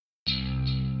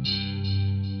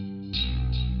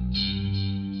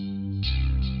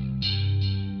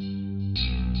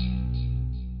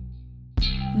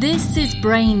This is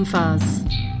Brain Fuzz,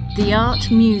 the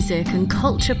art, music and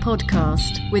culture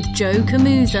podcast with Joe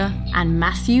Camusa and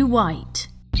Matthew White.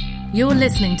 You're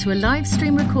listening to a live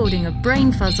stream recording of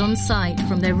Brain Fuzz on site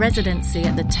from their residency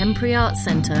at the Temporary Arts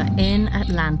Centre in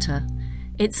Atlanta.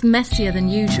 It's messier than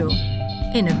usual,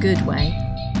 in a good way.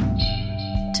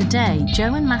 Today,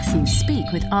 Joe and Matthew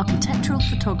speak with architectural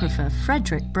photographer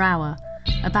Frederick Brower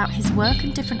about his work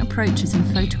and different approaches in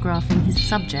photographing his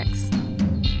subjects.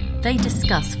 They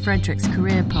discuss Frederick's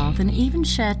career path and even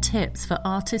share tips for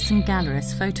artists and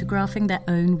gallerists photographing their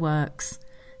own works.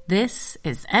 This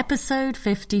is episode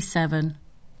 57.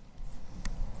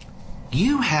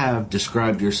 You have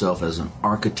described yourself as an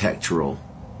architectural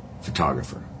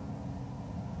photographer.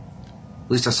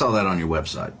 At least I saw that on your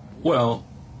website. Well,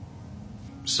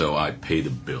 so I pay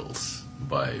the bills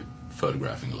by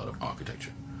photographing a lot of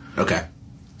architecture. Okay.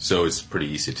 So it's pretty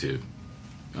easy to,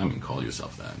 call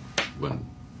yourself that.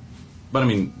 But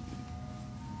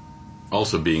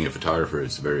also being a photographer,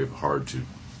 it's very hard to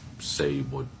say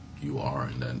what you are,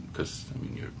 and then because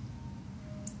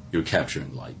you're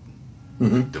capturing light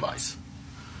device,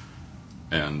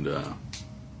 and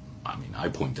I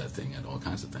point that thing at all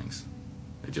kinds of things.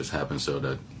 It just happens so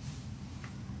that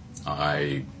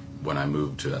when I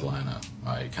moved to Atlanta,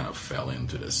 I kind of fell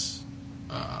into this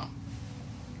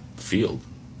field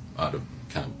out of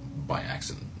kind of by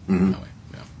accident in a way.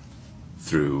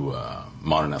 Through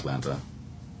Modern Atlanta,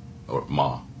 or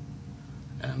MA,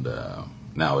 and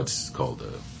now it's called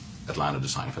the Atlanta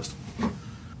Design Festival.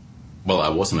 Well, I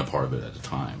wasn't a part of it at the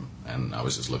time, and I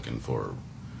was just looking for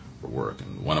work.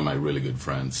 And one of my really good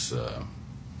friends, a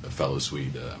fellow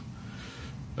Swede,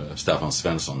 Stefan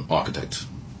Svensson, architect,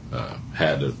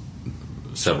 had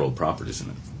several properties in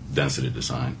it, density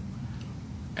design.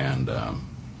 And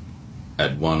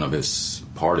at one of his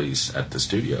parties at the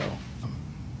studio,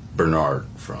 Bernard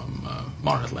from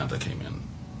Modern Atlanta came in,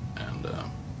 and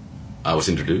I was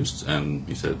introduced, and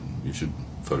he said, you should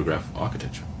photograph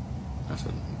architecture. I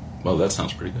said, well, that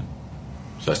sounds pretty good.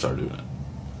 So I started doing it.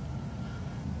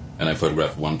 And I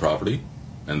photographed one property,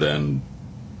 and then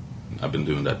I've been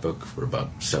doing that book for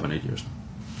about 7-8 years now,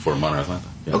 for Modern Atlanta.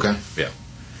 Yeah. Okay. Yeah.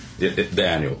 The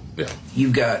annual, yeah.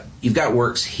 You've got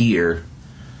works here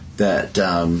that...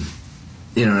 and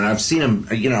I've seen them.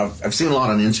 I've seen a lot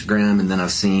on Instagram, and then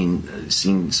I've seen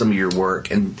some of your work,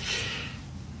 and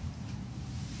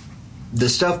the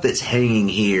stuff that's hanging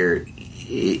here.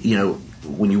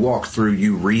 When you walk through,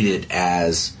 you read it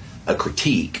as a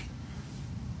critique.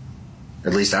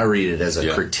 At least I read it as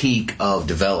a critique of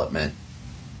development,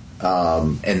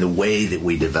 and the way that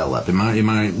we develop. Am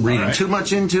I reading too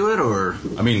much into it, or?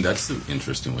 That's an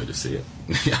interesting way to see it.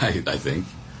 I think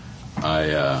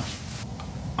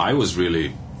I was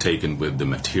really taken with the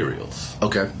materials.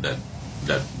 Okay.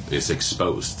 That is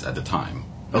exposed at the time.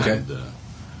 Okay. And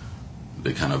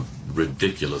the kind of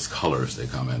ridiculous colors they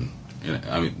come in.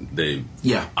 They.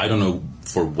 Yeah. I don't know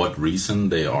for what reason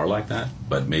they are like that,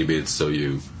 but maybe it's so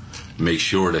you make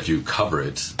sure that you cover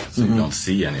it so you don't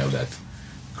see any of that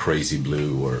crazy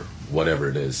blue or whatever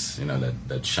it is,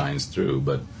 that shines through.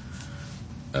 But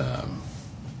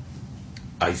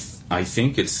I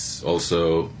think it's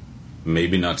also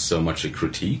maybe not so much a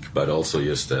critique, but also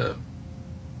just a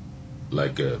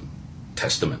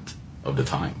testament of the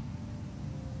time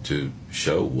to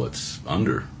show what's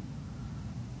under.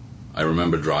 I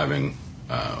remember driving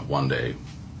one day,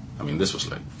 this was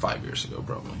like 5 years ago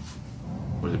probably.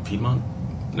 Was it Piedmont?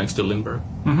 Next to Lindbergh?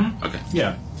 Mm-hmm. Okay.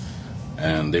 Yeah.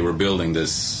 And they were building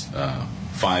this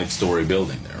 5-story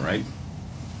building there, right?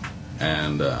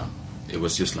 And it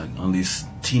was just like on these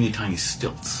teeny tiny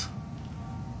stilts,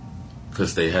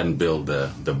 because they hadn't built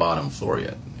the bottom floor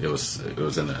yet. It was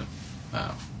in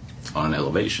on an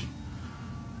elevation,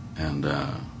 and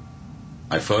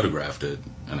I photographed it,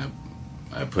 and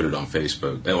I put it on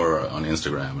Facebook or on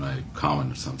Instagram, and I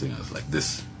commented something. I was like,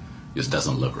 "This just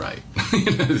doesn't look right."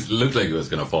 It looked like it was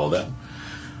going to fall down,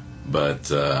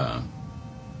 but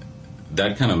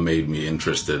that kind of made me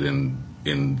interested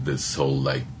in this whole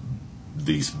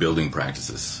these building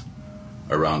practices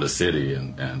around the city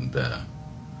and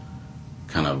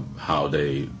kind of how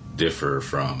they differ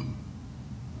from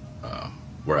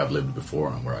where I've lived before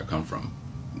and where I come from.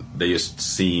 They just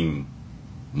seem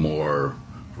more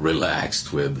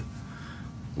relaxed with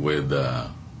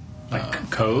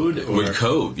code? With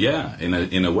code, yeah.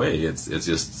 In a way, it's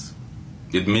just,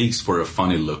 it makes for a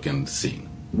funny looking scene.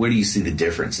 Where do you see the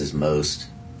differences most?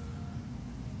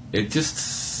 It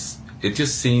just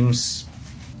seems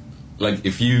like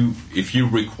if you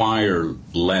require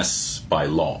less by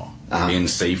law in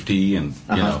safety and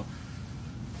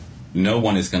no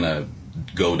one is gonna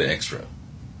go the extra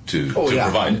to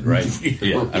provide it, right?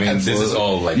 Yeah, I mean, this is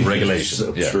all like regulation.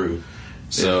 So true.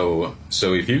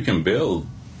 So if you can build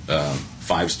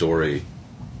 5-story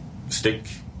stick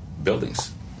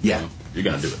buildings, yeah, you're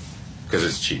gonna do it because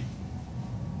it's cheap.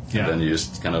 Yeah. And then you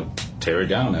just kind of tear it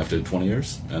down after 20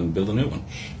 years and build a new one.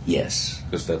 Yes,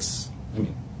 Because that's, I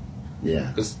mean, yeah,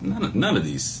 because none of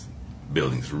these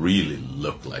buildings really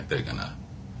look like they're gonna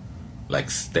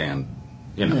like stand,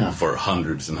 for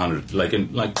hundreds and hundreds, like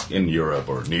in Europe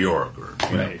or New York or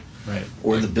Right.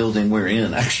 or the building we're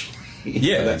in actually.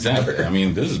 Yeah, exactly. I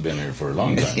mean, this has been here for a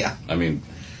long time. Yeah. I mean,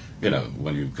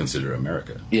 when you consider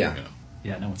America. Yeah.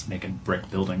 Yeah, no one's making brick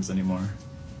buildings anymore.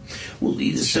 Well, or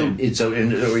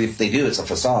if they do, it's a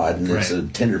facade and it's a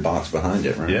tinderbox behind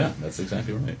it, right? Yeah, that's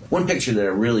exactly right. One picture that I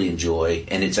really enjoy,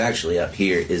 and it's actually up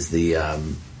here, is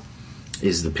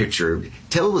the picture.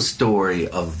 Tell the story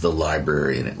of the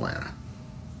library in Atlanta.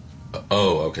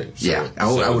 Oh, okay. So,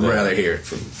 I would rather hear it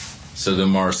from. So the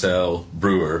Marcel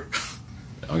Brewer,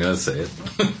 I'm gonna say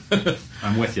it.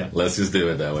 I'm with you. Let's just do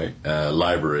it that way.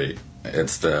 Library.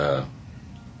 It's the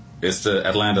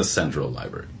Atlanta Central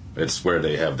Library. It's where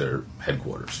they have their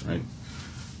headquarters, right?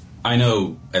 I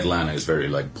know Atlanta is very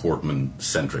like Portman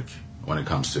centric when it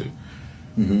comes to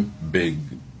big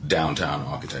downtown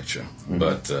architecture,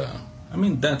 but I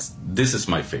mean this is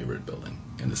my favorite building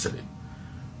in the city.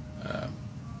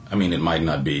 I mean, it might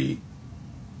not be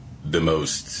the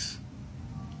most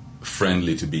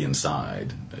friendly to be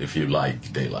inside if you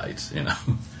like daylight,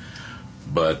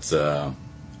 but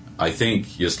I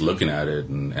think just looking at it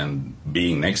and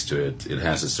being next to it, it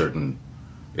has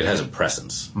a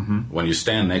presence. When you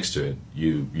stand next to it,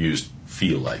 you just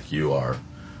feel like you are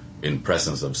in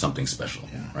presence of something special,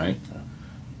 right?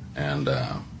 And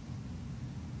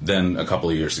then a couple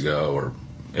of years ago, or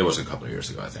it was a couple of years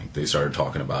ago, I think, they started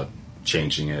talking about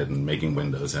changing it and making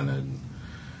windows in it.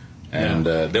 And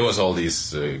there was all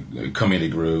these committee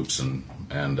groups and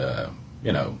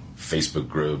Facebook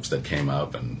groups that came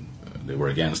up and they were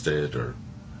against it or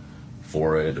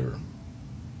for it, or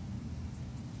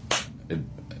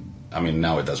I mean,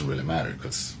 now it doesn't really matter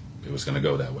because it was going to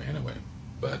go that way anyway.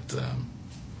 But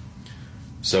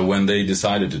so when they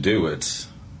decided to do it,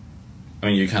 I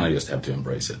mean, you kind of just have to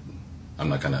embrace it. I'm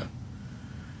not going to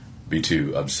be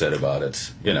too upset about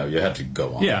it. You have to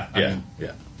go on. Yeah.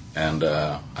 Yeah. And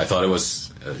I thought it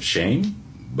was a shame,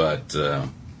 but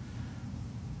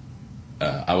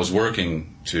I was working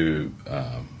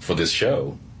for this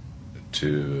show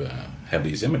to have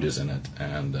these images in it,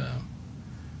 and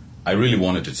I really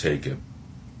wanted to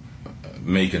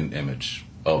make an image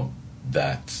of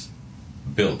that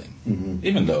building,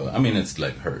 even though, I mean, it's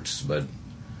like Hertz, but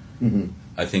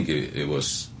I think it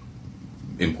was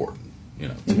important,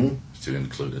 to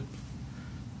include it.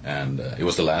 And it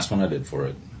was the last one I did for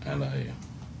it, and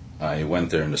I went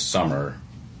there in the summer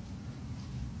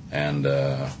and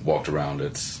walked around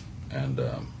it, and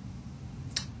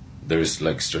there's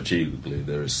like strategically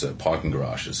there's parking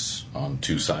garages on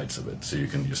 2 sides of it, so you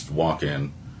can just walk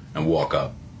in and walk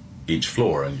up each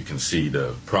floor and you can see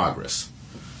the progress.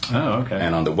 Oh, okay.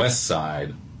 And on the west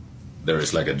side there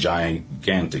is like a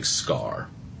gigantic scar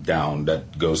down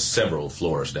that goes several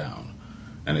floors down,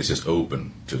 and it's just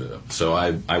open to the. So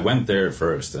I went there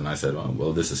first and I said,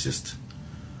 well, this is just,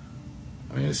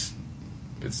 I mean,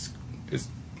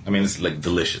 it's like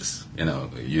delicious,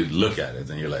 you look at it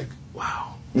and you're like,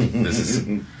 wow, this is,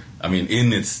 I mean,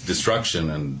 in its destruction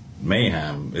and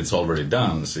mayhem, it's already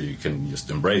done, so you can just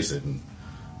embrace it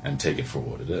and take it for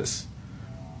what it is.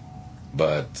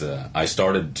 But I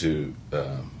started to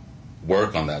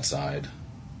work on that side,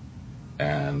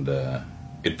 and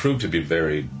it proved to be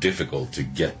very difficult to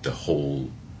get the whole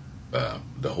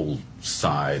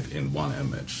side in one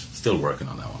image. Still working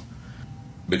on that one,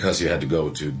 because you had to go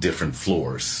to different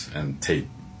floors and take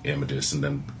images and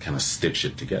then kind of stitch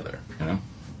it together,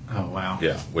 Oh, wow.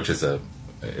 Yeah, which is a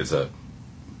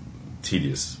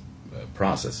tedious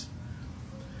process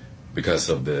because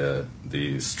of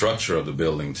the structure of the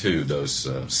building too. Those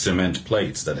cement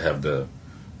plates that have the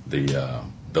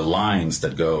lines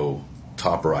that go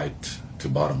top right to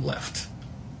bottom left,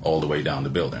 all the way down the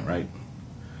building, right?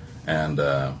 And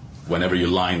whenever you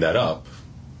line that up,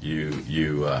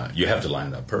 you have to line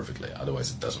it up perfectly,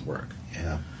 otherwise it doesn't work.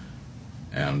 Yeah.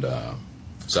 And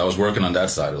so I was working on that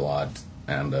side a lot,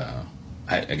 and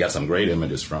I got some great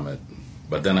images from it.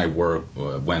 But then I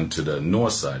went to the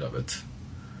north side of it,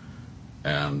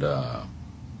 and a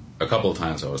couple of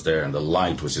times I was there, and the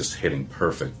light was just hitting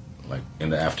perfect, like in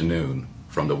the afternoon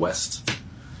from the west,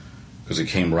 because it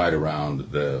came right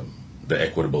around the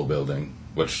Equitable building,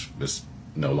 which is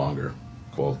no longer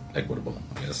called Equitable,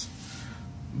 I guess.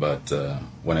 but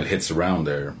when it hits around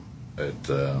there, it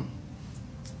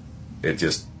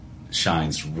just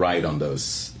shines right on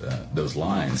those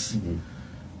lines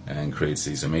and creates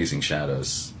these amazing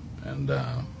shadows, and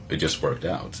it just worked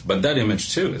out. But that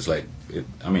image too is like,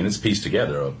 it's pieced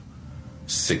together of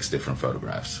 6 different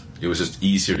photographs. It was just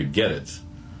easier to get it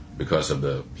because of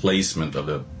the placement of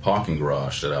the parking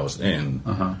garage that I was in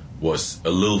was a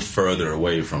little further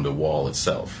away from the wall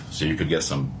itself, so you could get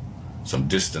some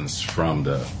distance from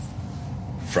the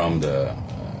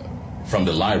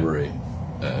library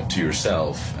to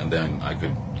yourself, and then I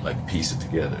could like piece it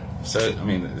together. So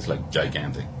it's like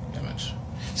gigantic image.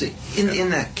 See, in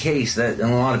that case, and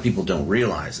a lot of people don't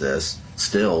realize this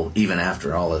still, even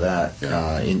after all of that,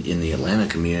 in the Atlanta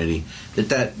community,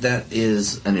 that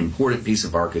is an important piece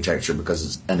of architecture because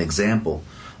it's an example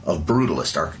of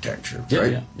brutalist architecture,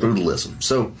 right? Yeah. Brutalism.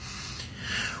 So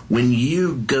when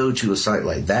you go to a site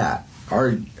like that,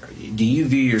 do you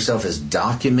view yourself as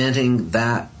documenting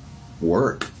that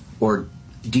work, or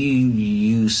do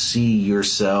you see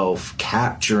yourself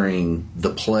capturing the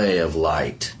play of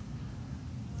light?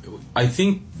 I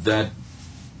think that,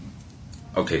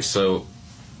 okay, so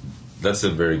that's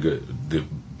a very good,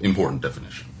 important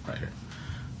definition right here.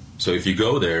 So if you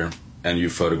go there and you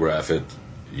photograph it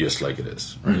just like it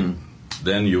is, right?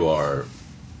 Then you are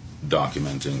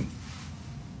documenting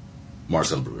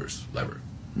Marcel Breuer's library.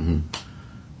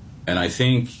 And I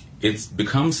think it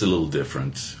becomes a little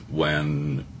different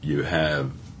when you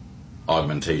have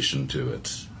augmentation to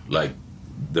it. Like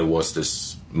there was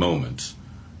this moment,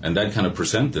 and that kind of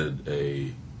presented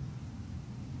a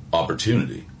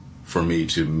opportunity for me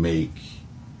to make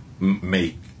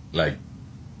like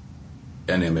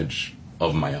an image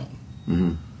of my own,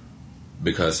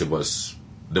 because there was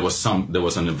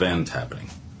an event happening,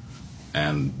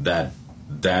 and that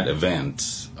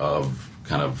event of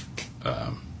kind of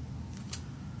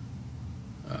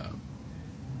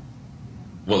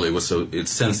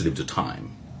it's sensitive to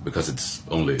time because it's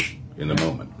only in the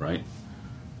moment, right?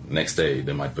 Next day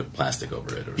they might put plastic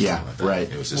over it or something like that. Right.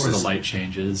 It was just the light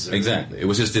changes. Exactly. It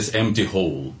was just this empty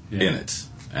hole in it,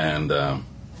 and I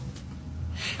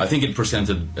think it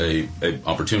presented a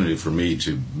opportunity for me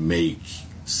to make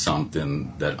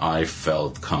something that I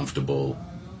felt comfortable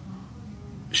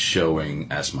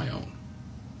showing as my own,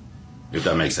 if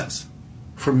that makes sense.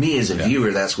 For me as a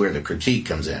viewer, that's where the critique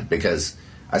comes in, because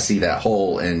I see that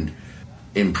hole and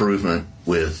improvement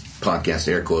with podcast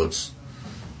air quotes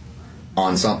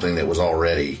on something that was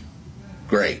already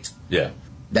great. Yeah.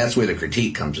 That's where the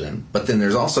critique comes in. But then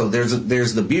there's also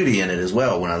there's the beauty in it as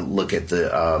well. When I look at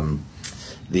the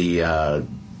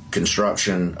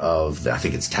construction of I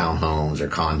think it's townhomes or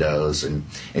condos, and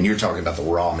you're talking about the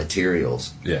raw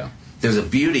materials. Yeah. There's a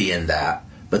beauty in that,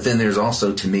 but then there's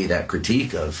also, to me, that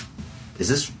critique of, is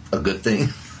this a good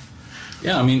thing?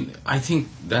 Yeah, I think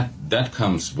that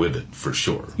comes with it for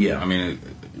sure. Yeah.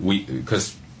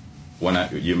 Because when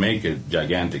you make a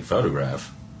gigantic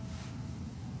photograph,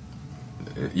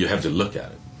 you have to look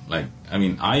at it. Like,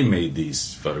 I made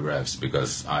these photographs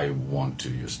because I want to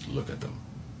just look at them.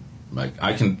 Like,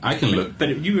 I can look.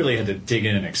 But you really had to dig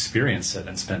in and experience it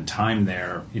and spend time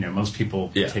there. Most people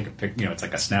take a pic. It's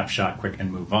like a snapshot, quick,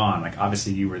 and move on. Like,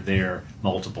 obviously, you were there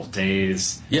multiple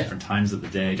days, different times of the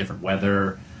day, different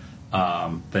weather.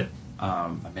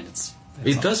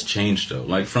 It does change though.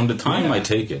 Like from the time I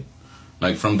take it,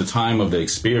 like from the time of the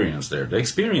experience there, the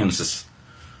experience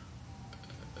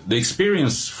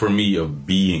for me of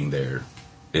being there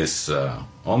is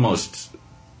almost.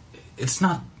 It's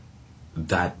not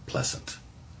that pleasant.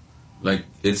 Like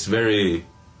it's very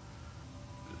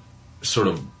sort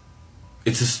of.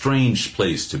 It's a strange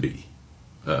place to be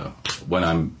when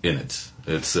I'm in it.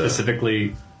 It's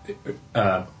specifically.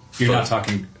 You're not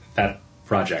talking that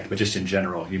project, but just in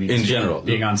general. You mean in general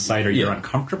being on site? Are you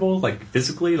uncomfortable, like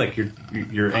physically, like you're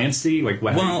antsy? Like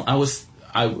what? Well, I was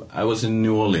in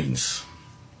New Orleans,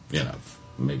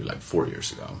 maybe like 4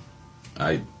 years ago.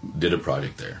 I did a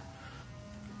project there.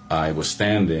 I was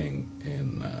standing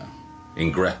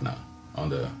in Gretna on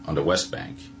the West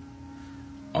Bank,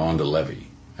 on the levee,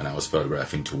 and I was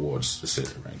photographing towards the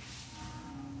city, right?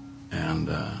 And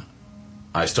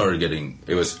I started getting.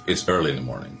 It's early in the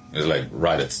morning. It's like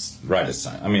right at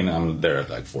time. I'm there at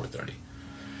like 4:30,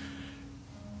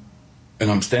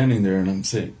 and I'm standing there and I'm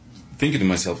thinking to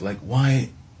myself, like,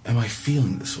 why am I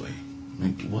feeling this way?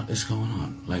 Like, what is going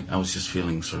on? Like, I was just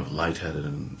feeling sort of lightheaded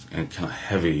and kind of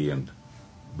heavy and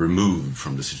removed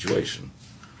from the situation.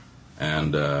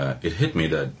 And it hit me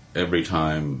that every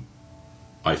time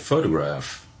I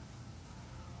photograph,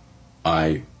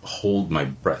 I hold my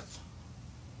breath.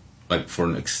 like for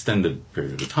an extended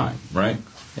period of time, right?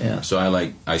 Yeah. So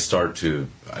I start to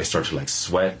like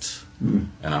sweat,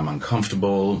 and I'm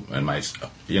uncomfortable, and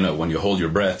when you hold your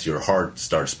breath, your heart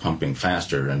starts pumping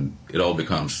faster, and it all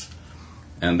becomes,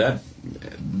 and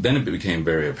then it became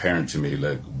very apparent to me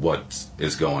like what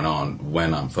is going on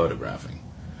when I'm photographing.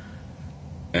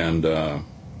 And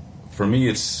for me,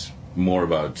 it's more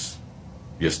about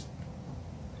just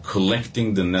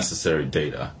collecting the necessary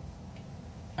data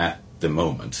at the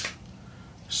moment,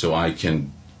 so I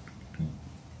can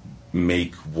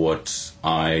make what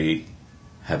I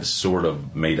have sort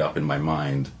of made up in my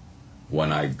mind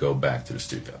when I go back to the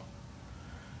studio.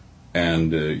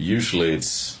 And usually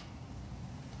it's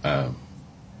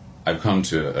I've come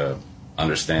to a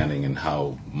understanding in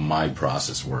how my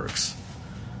process works,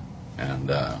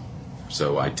 and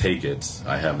so I take it.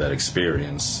 I have that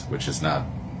experience, which is not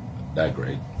that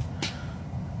great,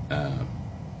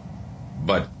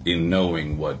 but in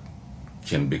knowing what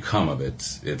can become of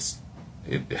it,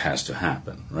 it has to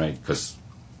happen, right? Because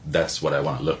that's what I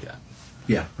want to look at.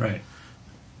 Yeah, right.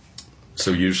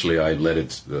 So usually I let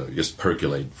it just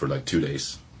percolate for like 2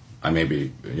 days. I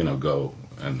maybe go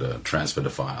and transfer the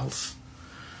files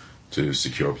to a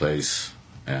secure place,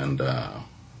 and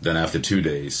then after 2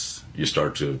 days you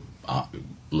start to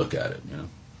look at it,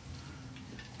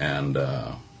 and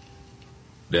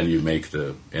then you make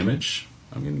the image.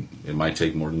 I mean, it might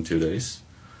take more than 2 days,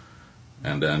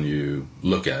 and then you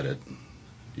look at it,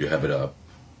 you have it up,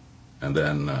 and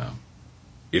then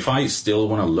if I still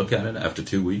want to look at it after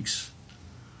 2 weeks,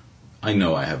 I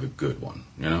know I have a good one,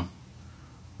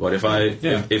 But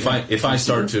if I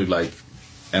start to like,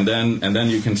 and then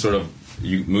you can sort of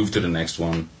you move to the next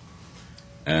one,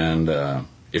 and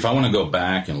if I want to go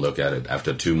back and look at it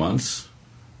after 2 months,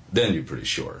 then you're pretty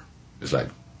sure it's like,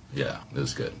 yeah, this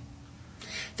is good.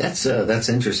 That's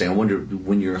interesting. I wonder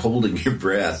when you're holding your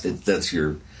breath,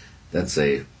 that's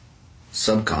a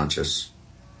subconscious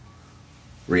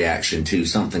reaction to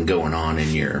something going on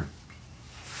in your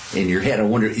head. I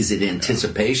wonder, is it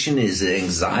anticipation? Is it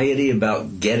anxiety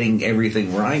about getting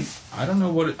everything right? I don't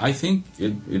know what I think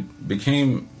it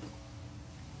became.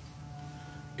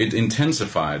 It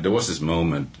intensified. There was this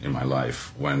moment in my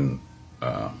life when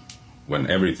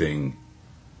everything,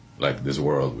 like this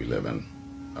world we live in,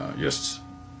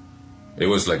 it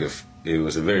was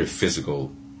a very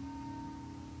physical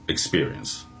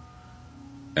experience,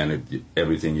 and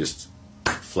everything just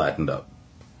flattened up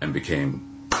and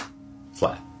became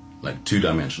flat, like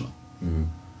 2-dimensional. Mm-hmm.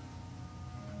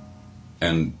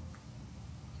 And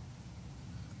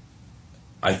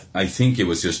I think it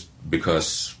was just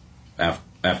because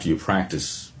after you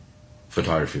practice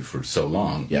photography for so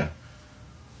long, yeah,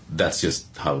 that's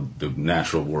just how the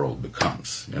natural world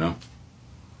becomes,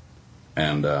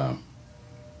 And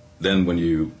then when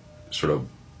you sort of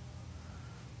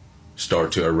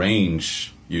start to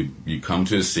arrange, you come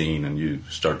to a scene and you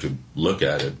start to look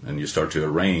at it and you start to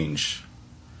arrange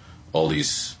all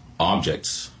these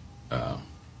objects,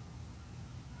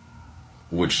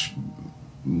 which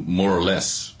more or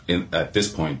less at this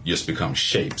point just become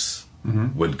shapes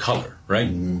with color, right?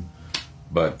 Mm-hmm.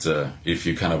 But if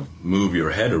you kind of move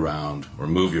your head around or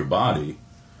move your body,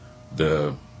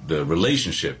 the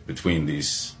relationship between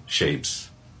these shapes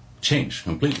change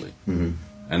completely. Mm-hmm.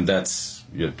 And that's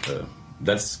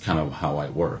kind of how I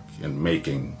work in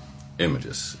making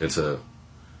images. It's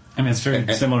it's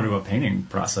very similar to a painting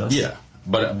process. Yeah,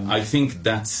 but I think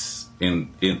that's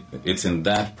it's in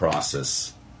that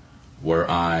process where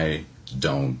I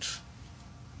don't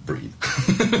breathe.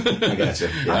 I gotcha.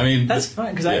 Yeah. I mean, that's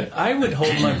fine, because I would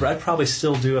hold my breath. I'd probably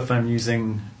still do if I'm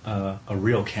using a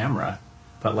real camera,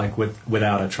 but like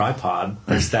without a tripod,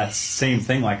 there's that same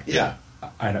thing. Like,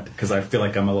 because I feel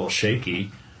like I'm a little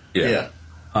shaky. Yeah.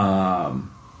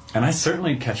 And I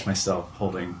certainly catch myself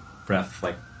holding breath,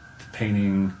 like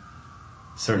painting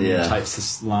certain types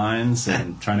of lines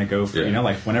and trying to go for,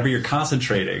 like whenever you're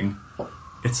concentrating,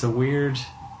 it's a weird.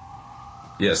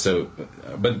 Yeah. So,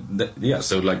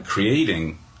 so like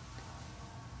creating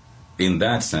in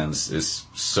that sense is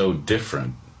so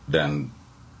different than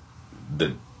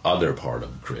the other part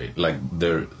of create. Like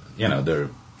they're,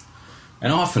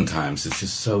 and oftentimes it's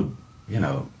just so,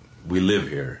 we live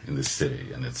here in this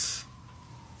city, and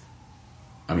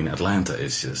Atlanta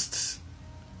is just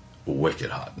wicked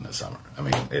hot in the summer. I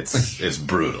mean, it's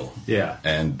brutal. Yeah.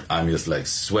 And I'm just like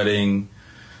sweating,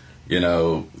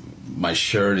 my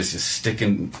shirt is just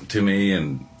sticking to me,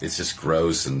 and it's just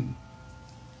gross,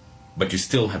 but you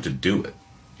still have to do it.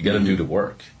 You got to do the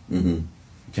work. Mm-hmm. You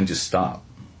can't just stop.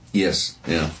 Yes.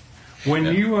 Yeah. When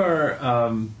you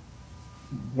are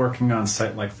working on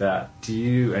site like that,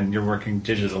 and you're working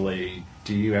digitally,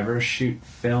 do you ever shoot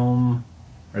film,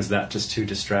 or is that just too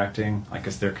distracting? Like,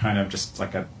 is there kind of just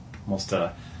like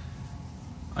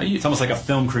it's almost like a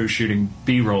film crew shooting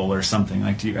B-roll or something?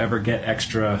 Like, do you ever get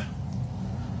extra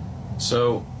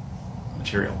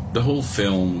material? The whole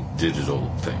film digital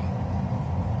thing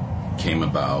came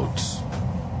about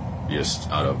just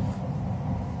out of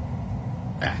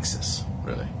access,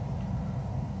 really.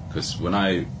 Because when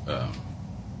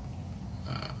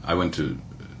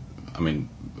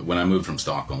when I moved from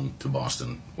Stockholm to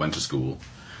Boston, went to school,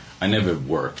 I never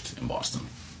worked in Boston,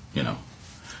 you know.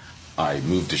 I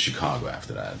moved to Chicago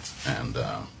after that, and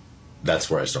that's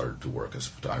where I started to work as a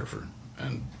photographer.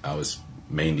 And I was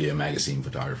mainly a magazine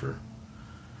photographer.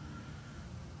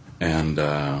 And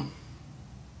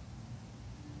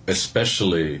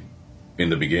especially in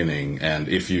the beginning, and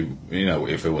if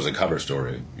it was a cover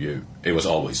story, it was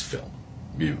always film.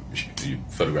 You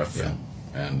photograph film,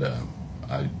 and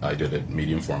I did it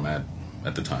medium format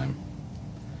at the time,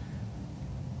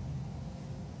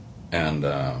 and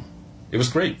it was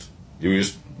great. You were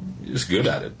just good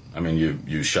at it. I mean,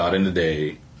 you shot in the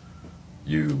day,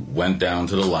 you went down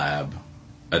to the lab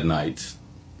at night,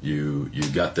 you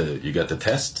got the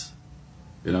test,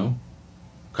 you know,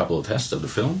 a couple of tests of the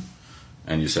film,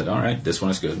 and you said, all right, this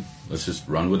one is good, let's just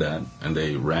run with that. And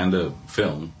they ran the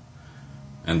film,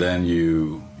 and then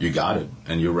you got it,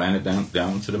 and you ran it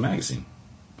down to the magazine.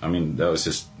 I mean, that was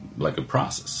just like a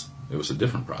process. It was a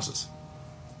different process.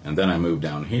 And then I moved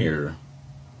down here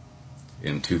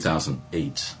in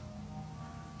 2008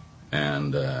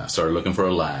 and started looking for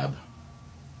a lab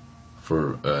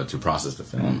to process the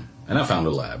film. And I found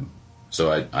a lab.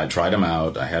 So I tried them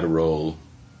out. I had a roll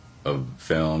of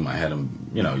film. I had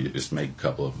them, you just make a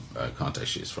couple of contact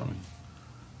sheets for me.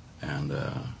 And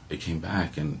it came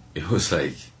back, and it was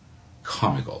like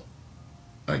comical.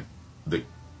 Like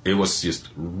it was just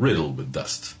riddled with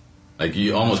dust. Like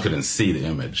you almost couldn't see the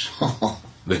image.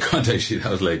 The contact sheet, I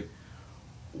was like,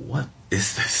 what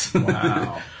is this?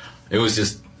 Wow. It was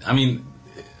just, I mean,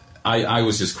 I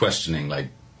was just questioning, like,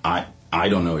 I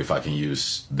don't know if I can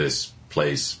use this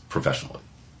place professionally.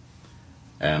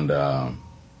 And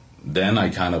then I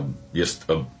kind of just,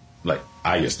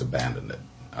 I just abandoned it.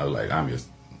 I was like,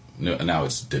 now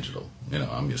it's digital,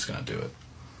 I'm just going to do it.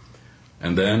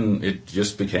 And then it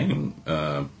just became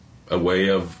a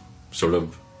way of sort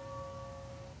of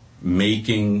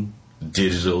making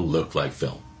digital look like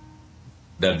film.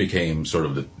 That became sort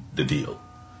of the deal.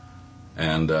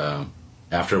 And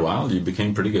after a while, you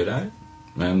became pretty good at it.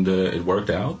 And it worked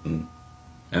out.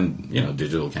 And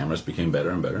digital cameras became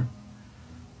better and better.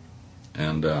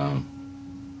 And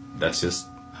that's just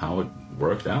how it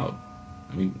worked out.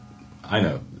 I mean, I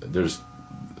know there's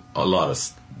a lot of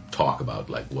talk about,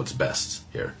 like, what's best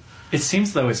here. It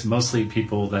seems, though, it's mostly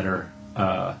people that are,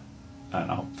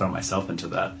 and I'll throw myself into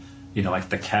that, like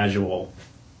the casual,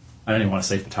 I don't even want to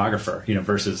say photographer,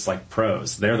 versus like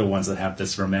pros. They're the ones that have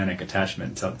this romantic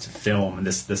attachment to film and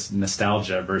this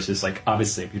nostalgia versus, like,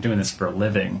 obviously if you're doing this for a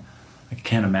living, I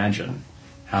can't imagine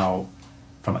how,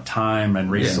 from a time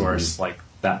and resource, like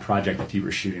that project that you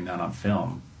were shooting down on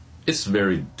film. It's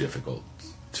very difficult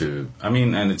and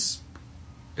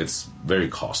it's very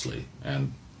costly.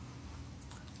 And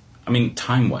I mean,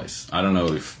 time-wise, I don't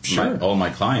know if all my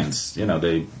clients,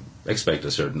 they expect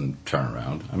a certain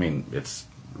turnaround. I mean, it's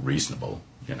reasonable,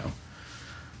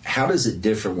 How does it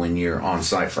differ when you're on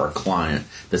site for a client?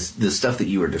 The stuff that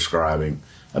you were describing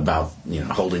about,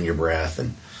 holding your breath,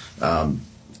 and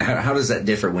how does that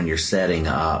differ when you're setting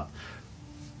up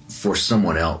for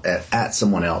someone else at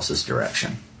someone else's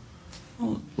direction?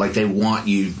 Like they want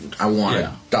you, I want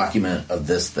a document of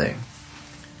this thing.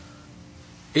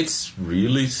 It's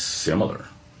really similar,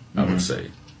 I would say.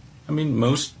 I mean,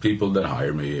 most people that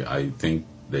hire me, I think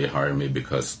they hire me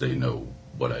because they know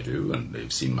what I do and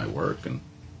they've seen my work. And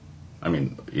I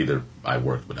mean, either I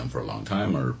worked with them for a long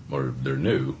time or they're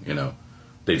new,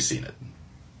 they've seen it.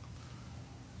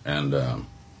 And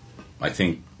I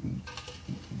think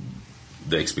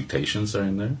the expectations are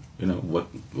in there,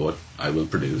 what I will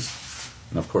produce.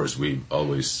 And of course, we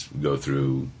always go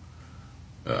through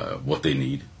what they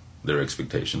need, their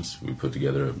expectations. We put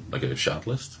together like a shot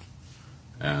list,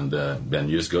 and then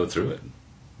you just go through it.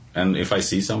 And if I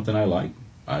see something I like,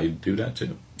 I do that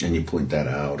too. And you point that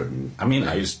out, and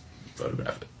I just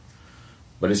photograph it.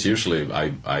 But it's usually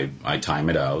I time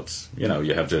it out.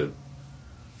 You have to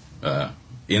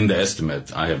in the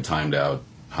estimate I have timed out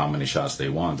how many shots they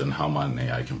want and how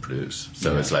many I can produce.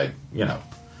 So it's like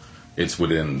it's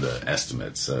within the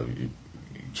estimate, so you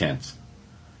can't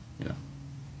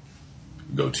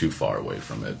go too far away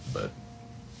from it. But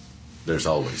there's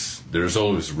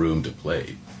always room to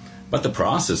play. But the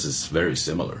process is very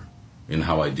similar in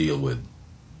how I deal with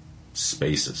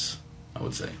spaces, I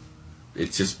would say.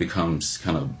 It just becomes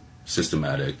kind of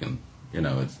systematic, and,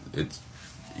 it's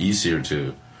easier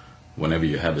to, whenever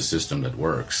you have a system that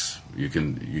works, you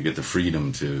get the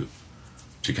freedom to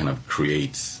kind of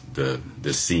create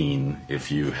the scene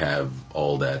if you have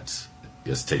all that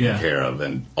just taken care of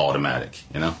and automatic,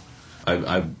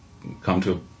 I've come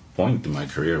to a point in my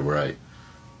career where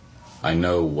I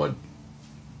know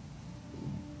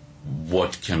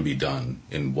what can be done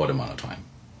in what amount of time.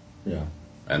 Yeah.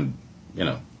 And,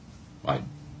 I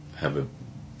have a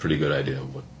pretty good idea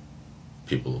of what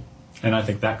people... And I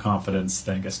think that confidence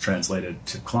then gets translated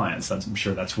to clients. I'm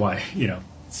sure that's why, it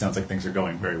sounds like things are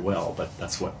going very well, but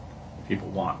that's what people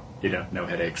want. No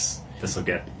headaches. This will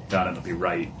get done. It'll be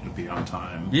right. It'll be on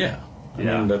time. Yeah. I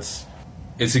mean,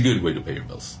 it's a good way to pay your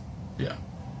bills. Yeah.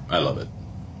 I love it.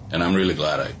 And I'm really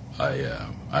glad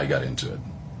I got into it.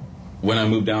 When I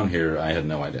moved down here, I had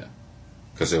no idea.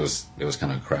 Because it was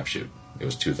kind of a crapshoot. It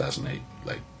was 2008.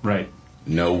 Right.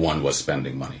 No one was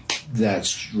spending money.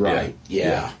 That's right.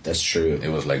 Yeah, that's true. It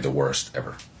was like the worst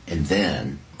ever. And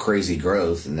then crazy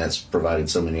growth, and that's provided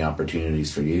so many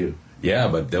opportunities for you. Yeah,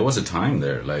 but there was a time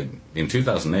there, like in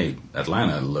 2008,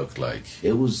 Atlanta looked like...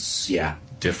 It was,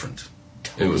 different.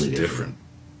 Totally it was different.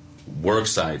 Work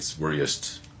sites were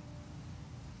just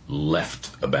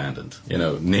left abandoned.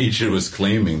 Nature was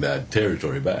claiming that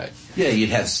territory back. Yeah, you'd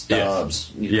have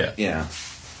stubs. Yeah. Yeah.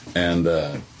 And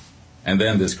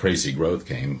then this crazy growth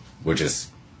came, which is...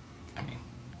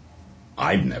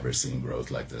 I've never seen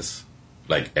growth like this,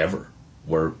 like ever.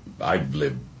 Where I've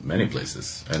lived many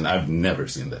places, and I've never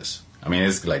seen this.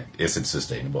 It's like, is it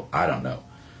sustainable? I don't know.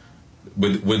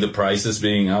 With the prices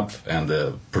being up and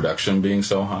the production being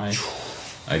so high,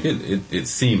 it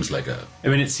seems like a...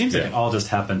 it seems like it all just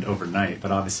happened overnight,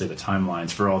 but obviously the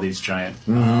timelines for all these giant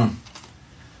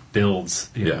builds,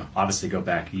 obviously go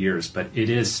back years. But it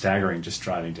is staggering just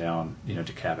driving down,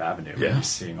 DeKalb Avenue, and you're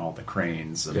seeing all the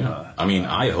cranes. And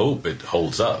I hope it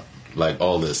holds up. Like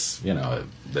all this,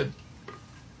 that...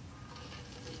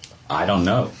 I don't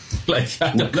know.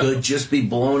 Could just be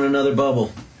blowing another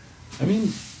bubble.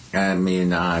 Doesn't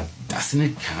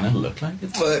it kind of look like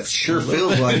it? Well, it sure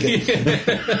feels like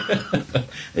it.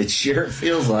 It sure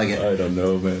feels like it. I don't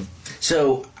know, man.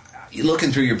 So,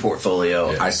 looking through your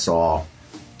portfolio, I saw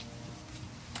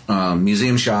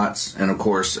museum shots, and of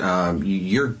course,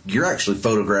 you're actually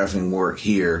photographing work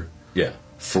here. Yeah.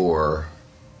 For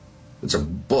it's a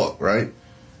book, right?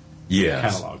 Yeah.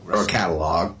 Catalog. Or a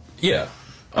catalog. Yeah.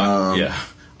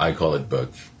 I call it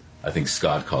book. I think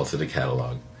Scott calls it a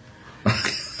catalog.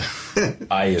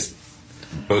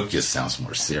 Book just sounds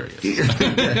more serious.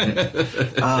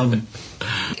 I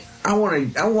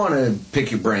want to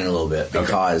pick your brain a little bit,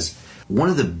 because one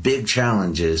of the big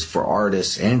challenges for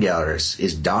artists and gallerists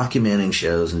is documenting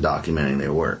shows and documenting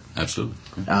their work. Absolutely.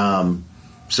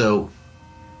 So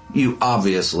you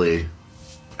obviously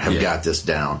have got this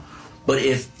down, but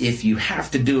if you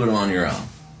have to do it on your own,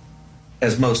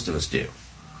 as most of us do,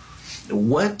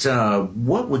 what are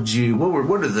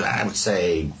the, I would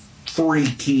say,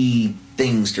 3 key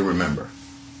things to remember?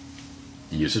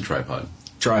 Use a tripod.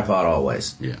 Tripod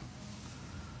always. Yeah.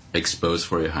 Expose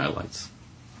for your highlights.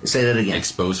 Say that again.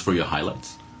 Expose for your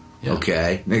highlights. Yeah.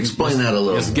 Okay. Explain that a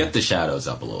little. Just get the shadows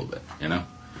up a little bit, Yeah.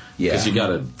 Because you got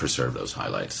to preserve those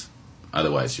highlights.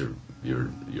 Otherwise, you're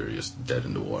just dead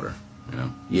in the water,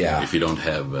 Yeah. If you don't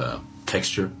have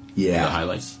texture in the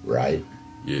highlights, right,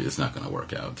 it's not going to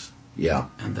work out. Yeah.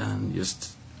 And then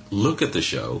just look at the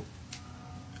show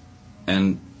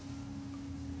and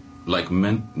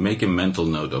make a mental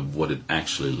note of what it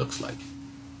actually looks like,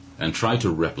 and try to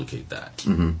replicate that.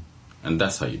 Mm-hmm. And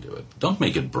that's how you do it. Don't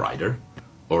make it brighter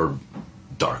or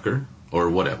darker or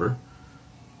whatever,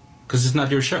 because it's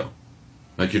not your show.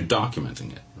 Like, you're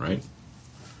documenting it, right?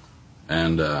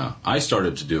 And I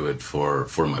started to do it for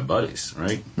my buddies,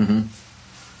 right? Mm-hmm.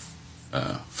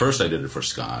 First I did it for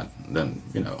Scott, then,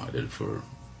 I did it for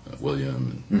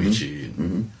William and Richie,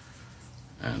 and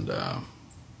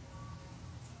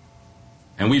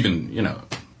we've been,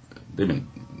 they've been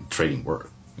trading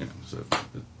work, so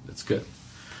it's good.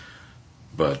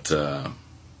 But,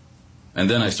 and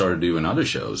then I started doing other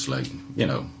shows, like,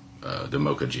 the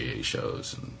Mocha GA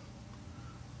shows,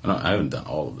 and I haven't done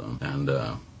all of them, and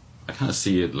I kind of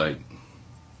see it like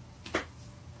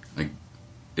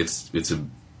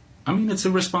it's a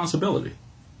responsibility,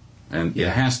 and it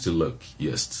has to look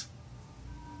just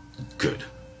good.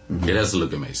 Mm-hmm. It has to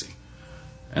look amazing,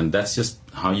 and that's just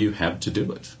how you have to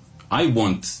do it. I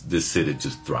want the city to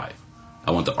thrive.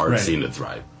 I want the art scene to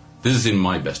thrive. this is in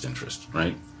my best interest,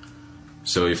 right?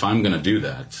 So if I'm going to do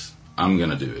that, I'm going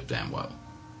to do it damn well.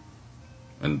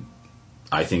 And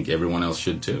I think everyone else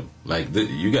should too. Like,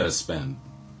 you got to spend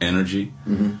energy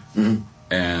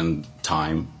and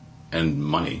time and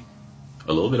money,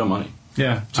 a little bit of money.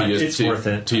 Yeah, it's worth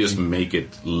it. To just make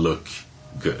it look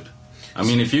good. I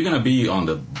mean, if you're going to be on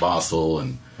the Basel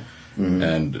and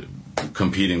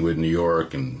competing with New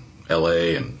York and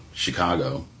LA and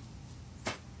Chicago,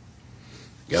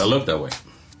 you got to look that way.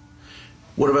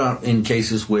 What about in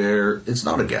cases where it's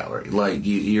not a gallery? Like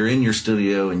you're in your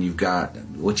studio and you've got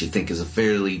what you think is a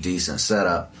fairly decent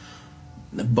setup,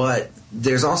 but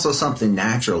there's also something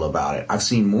natural about it. I've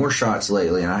seen more shots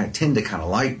lately, and I tend to kind of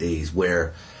like these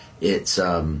where it's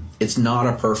not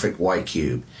a perfect white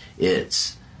cube.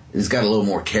 It's got a little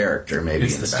more character, maybe.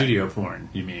 It's the studio porn,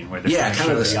 you mean? Where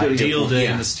kind of the ideal day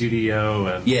in the studio.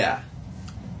 And,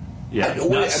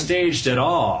 not staged at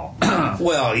all.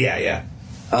 Well, yeah.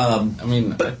 I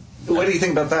mean, but what do you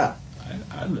think about that?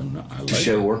 I don't know. To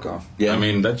show work off. Yeah. I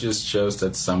mean, that just shows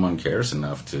that someone cares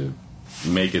enough to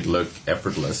make it look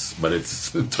effortless, but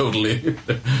it's totally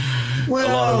a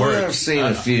lot of work. I've seen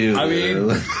a few. I mean,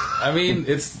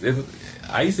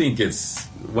 I think it's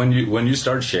when you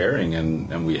start sharing,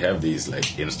 and we have these like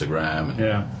Instagram,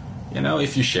 and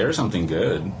if you share something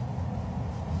good,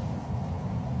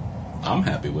 I'm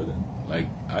happy with it. Like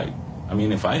I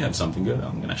mean, if I have something good,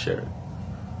 I'm gonna share it.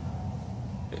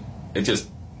 It just,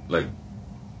 like,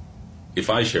 if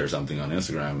I share something on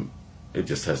Instagram, it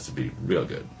just has to be real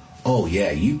good. Oh,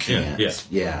 yeah, you can't.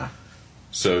 Yeah.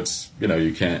 So it's,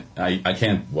 you can't, I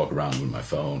can't walk around with my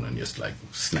phone and just, like,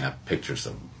 snap pictures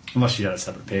of... Unless you got a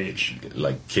separate page.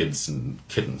 Like kids and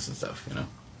kittens and stuff,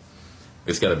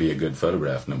 It's got to be a good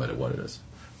photograph no matter what it is.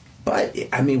 But,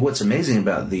 I mean, what's amazing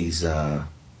about these, the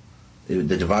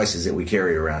devices that we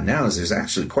carry around now is there's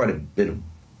actually quite a bit of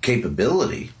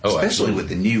capability, especially with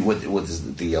the new with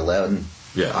the 11,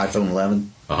 iPhone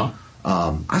 11.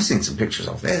 I've seen some pictures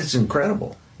of that. It's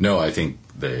incredible. No, I think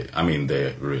they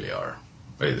really are.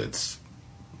 It's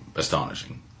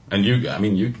astonishing, and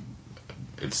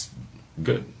it's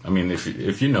good. I mean,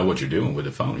 if you know what you're doing with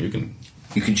the phone, you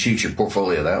can shoot your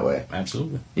portfolio that way.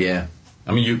 Absolutely. Yeah.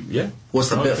 I mean, What's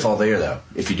the pitfall there, though?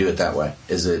 If you do it that way,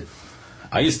 is it?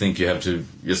 I just think you have to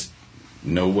just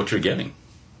know what you're getting.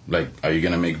 Like, are you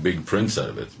going to make big prints out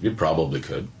of it? You probably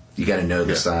could. You got to know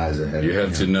the size ahead. You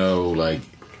have to know, like,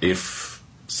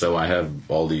 I have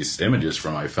all these images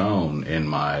from my phone in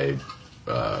my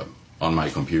on my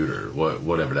computer,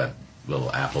 whatever that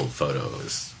little Apple photo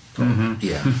is called. Mm-hmm.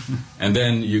 Yeah. And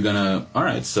then you're gonna. All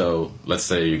right. So let's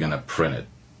say you're gonna print it,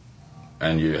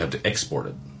 and you have to export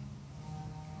it.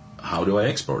 How do I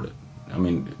export it? I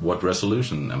mean, what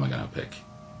resolution am I gonna pick?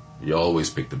 You always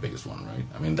pick the biggest one, right?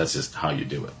 I mean, that's just how you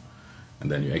do it.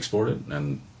 And then you export it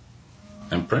and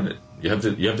print it. You have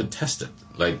to test it.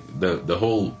 Like the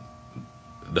whole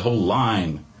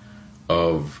line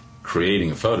of creating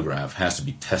a photograph has to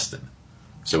be tested.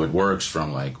 So it works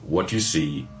from like what you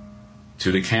see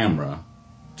to the camera,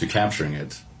 to capturing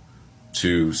it,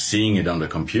 to seeing it on the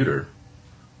computer,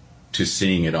 to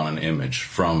seeing it on an image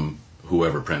from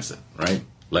whoever prints it, right?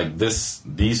 Like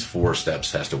these 4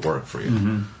 steps has to work for you.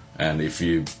 Mm-hmm. And if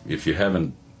you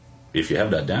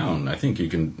have that down, I think you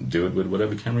can do it with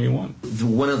whatever camera you want.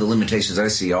 One of the limitations I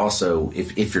see also,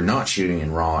 if you're not shooting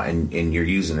in RAW and you're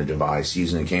using a device,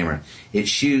 using a camera, it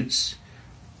shoots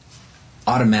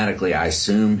automatically. I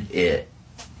assume it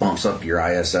bumps up your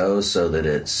ISO so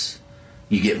that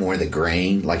you get more of the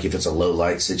grain, like if it's a low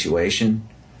light situation.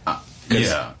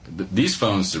 Yeah, these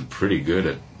phones are pretty good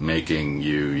at making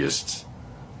you just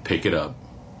pick it up.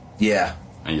 Yeah.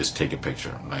 And just take a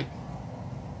picture, like,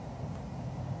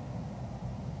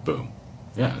 boom.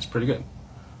 Yeah, it's pretty good.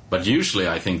 But usually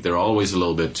I think they're always a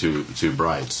little bit too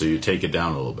bright, so you take it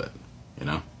down a little bit,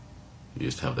 You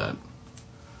just have that.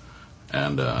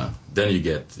 And then you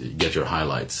get your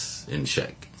highlights in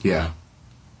check. Yeah.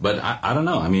 But I don't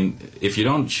know. I mean, if you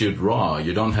don't shoot RAW,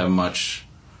 you don't have much...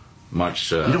 you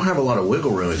don't have a lot of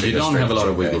wiggle room. You don't have a lot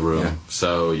of wiggle room,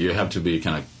 so you have to be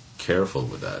kind of careful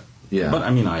with that. Yeah. But, I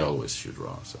mean, I always shoot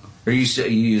RAW, so... You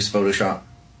use Photoshop?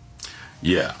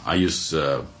 Yeah, I use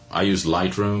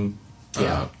Lightroom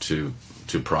to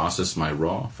process my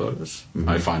RAW photos. Mm-hmm.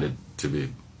 I find it to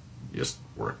be just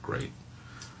work great,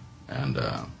 and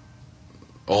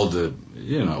all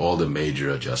the major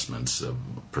adjustments of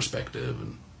perspective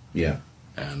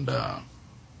and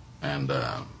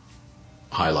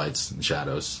highlights and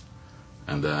shadows,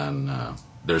 and then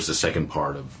there's the second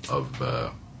part of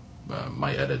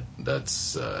my edit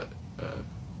that's.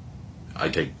 I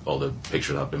take all the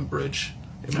pictures up in Bridge,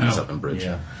 images up in Bridge,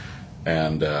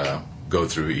 and go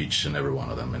through each and every one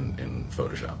of them in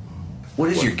Photoshop. What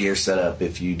is your gear setup,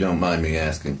 if you don't mind me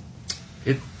asking?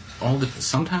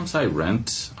 Sometimes I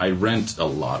rent a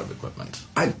lot of equipment.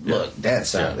 Look,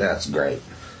 that's great.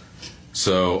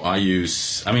 So I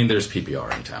use, there's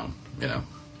PPR in town,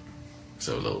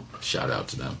 so a little shout out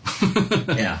to them.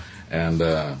 Yeah. And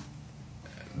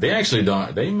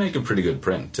they make a pretty good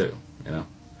print too,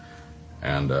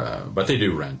 and but they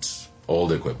do rent all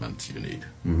the equipment you need.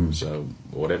 Mm-hmm. So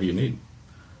whatever you need.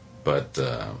 But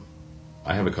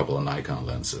I have a couple of Nikon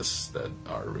lenses that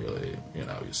are really,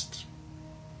 just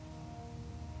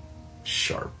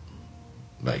sharp.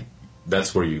 Like,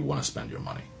 that's where you want to spend your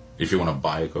money. If you want to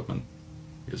buy equipment,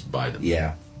 just buy them.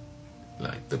 Yeah.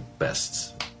 Like the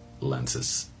best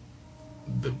lenses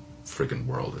the freaking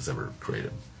world has ever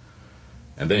created.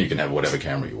 And then you can have whatever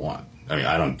camera you want.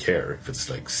 I don't care if it's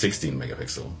like 16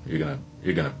 megapixel. You're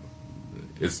gonna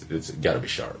it's got to be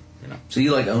sharp, So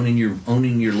you like owning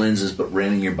your lenses but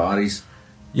renting your bodies?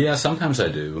 Yeah, sometimes I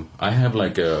do. I have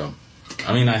like I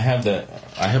have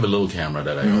a little camera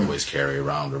that I always carry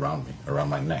around me, around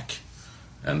my neck.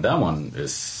 And that one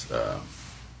is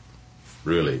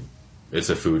really, it's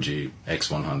a Fuji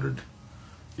X100,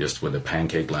 just with a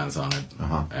pancake lens on it.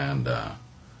 Uh-huh. And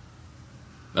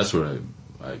that's where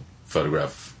I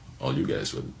photograph all you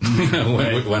guys with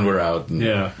when we're out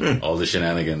and all the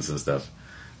shenanigans and stuff.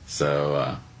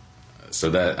 So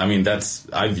that,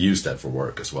 I've used that for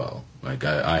work as well. Like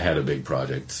I had a big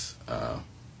project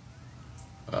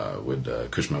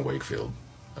with Cushman Wakefield.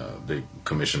 They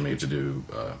commissioned me to do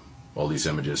all these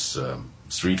images,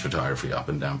 street photography up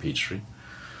and down Peachtree.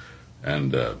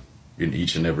 And in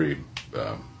each and every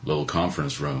little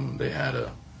conference room, they had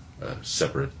a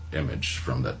separate image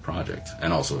from that project,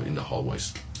 and also in the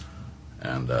hallways.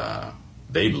 And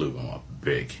they blew them up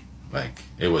big. Like,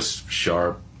 it was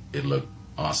sharp, it looked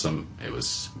awesome, it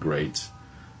was great.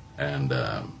 And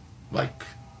like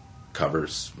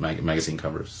covers, magazine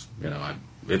covers,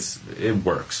 it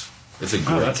works. It's a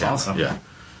great that's camera. Awesome. Yeah.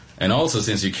 And also,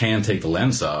 since you can take the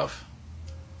lens off,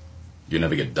 you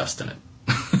never get dust in it.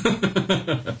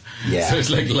 Yeah. So it's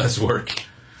like less work.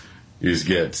 You just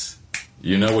get,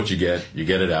 what you get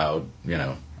it out,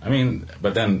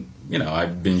 But then,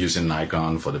 I've been using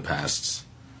Nikon for the past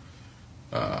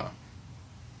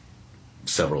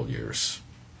several years.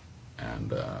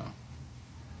 And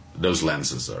those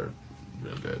lenses are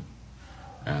real good.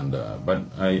 And but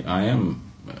I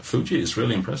am Fuji is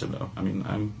really impressive though.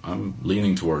 I'm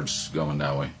leaning towards going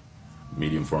that way,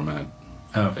 medium format.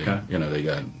 Oh, okay.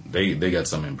 They got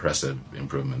some impressive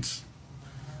improvements.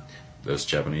 Those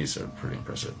Japanese are pretty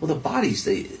impressive. Well, the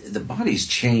bodies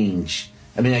change.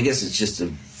 I guess it's just a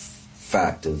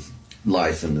fact of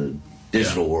life in the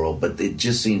digital world, but it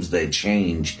just seems they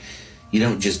change. You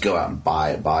don't just go out and buy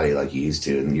a body like you used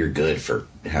to, and you're good for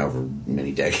however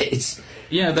many decades.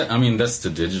 Yeah, that's the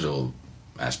digital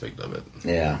aspect of it.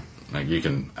 Yeah. Like you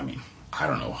can, I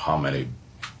don't know how many.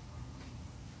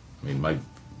 My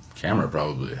camera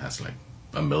probably has like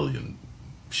 1 million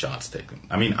shots taken.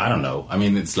 I don't know.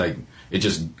 It's like, it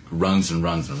just runs and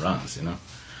runs and runs,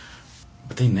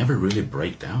 But they never really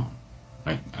break down.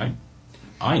 Like,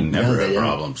 I never have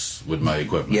problems with my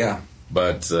equipment. Yeah.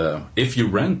 But if you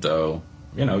rent, though,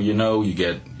 you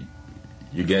get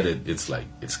it. It's like,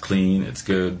 it's clean, it's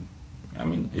good.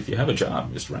 If you have a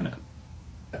job, just rent it.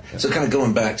 So kind of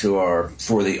going back to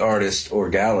for the artist or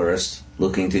gallerist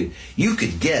looking to, you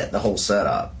could get the whole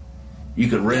setup. You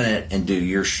could rent it and do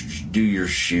your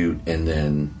shoot, and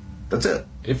then that's it.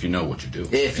 If you know what you're doing.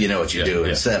 If you know what you're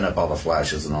doing, setting up all the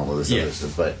flashes and all of this other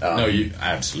stuff. But no, you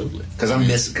absolutely. Because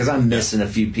I'm missing a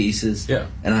few pieces. Yeah.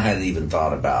 And I hadn't even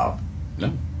thought about.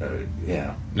 No.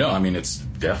 Yeah. No, it's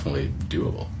definitely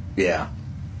doable. Yeah.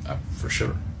 For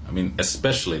sure.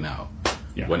 Especially now,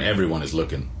 when everyone is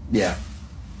looking. Yeah.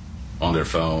 On their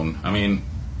phone.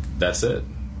 That's it.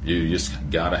 You just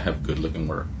gotta have good-looking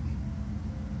work.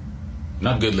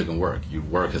 Not good-looking work. Your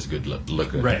work has good look.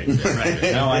 Right. Right.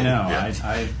 No, I know.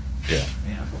 Yeah.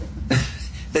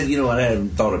 Then I hadn't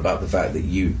thought about the fact that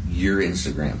your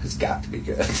Instagram has got to be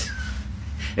good.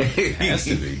 It has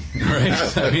to be,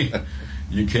 right?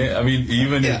 You can't.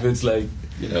 Even if it's like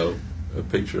a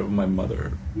picture of my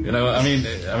mother.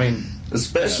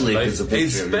 Especially if it's a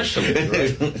picture. Especially,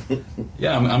 right?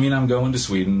 Yeah. I'm going to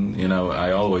Sweden.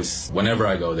 Whenever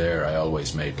I go there, I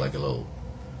always make like a little,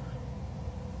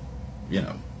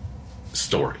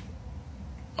 story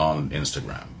on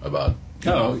Instagram about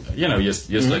just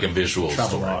like a visual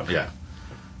travel story. log. Yeah.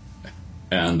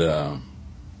 And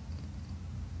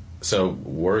so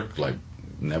work like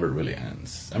never really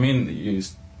ends. You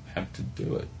just have to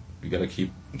do it. You got to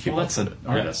keep. Well, that's an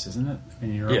artist, isn't it? I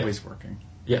mean, you're always working.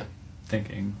 Yeah.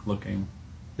 Thinking, looking.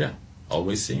 Yeah.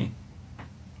 Always seeing.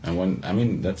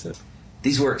 And that's it.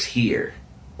 These works here.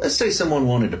 Let's say someone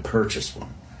wanted to purchase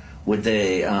one. Would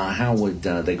they? How would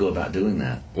they go about doing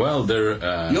that? Well,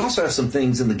 they're. You also have some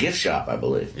things in the gift shop, I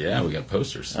believe. Yeah, we got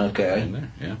posters. Okay. Right in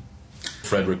there. Yeah.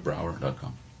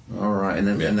 FrederickBrauer.com. All right, and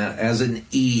then and that has an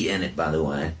E in it, by the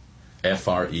way.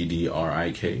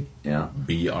 FREDRIK. Yeah.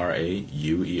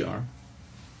 BRAUER.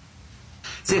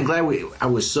 See, I'm glad I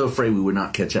was so afraid we would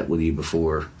not catch up with you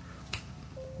before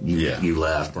you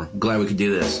left. We're glad we could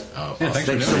do this.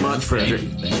 Thanks so much, Frederick.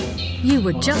 You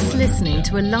were just listening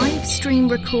to a live stream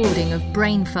recording of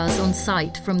Brain Fuzz on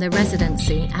site from their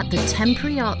residency at the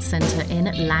Temporary Arts Centre in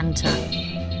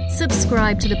Atlanta.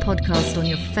 Subscribe to the podcast on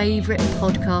your favourite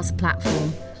podcast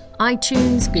platform: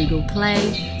 iTunes, Google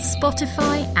Play,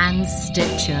 Spotify and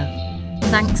Stitcher.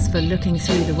 Thanks for looking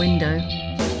through the window.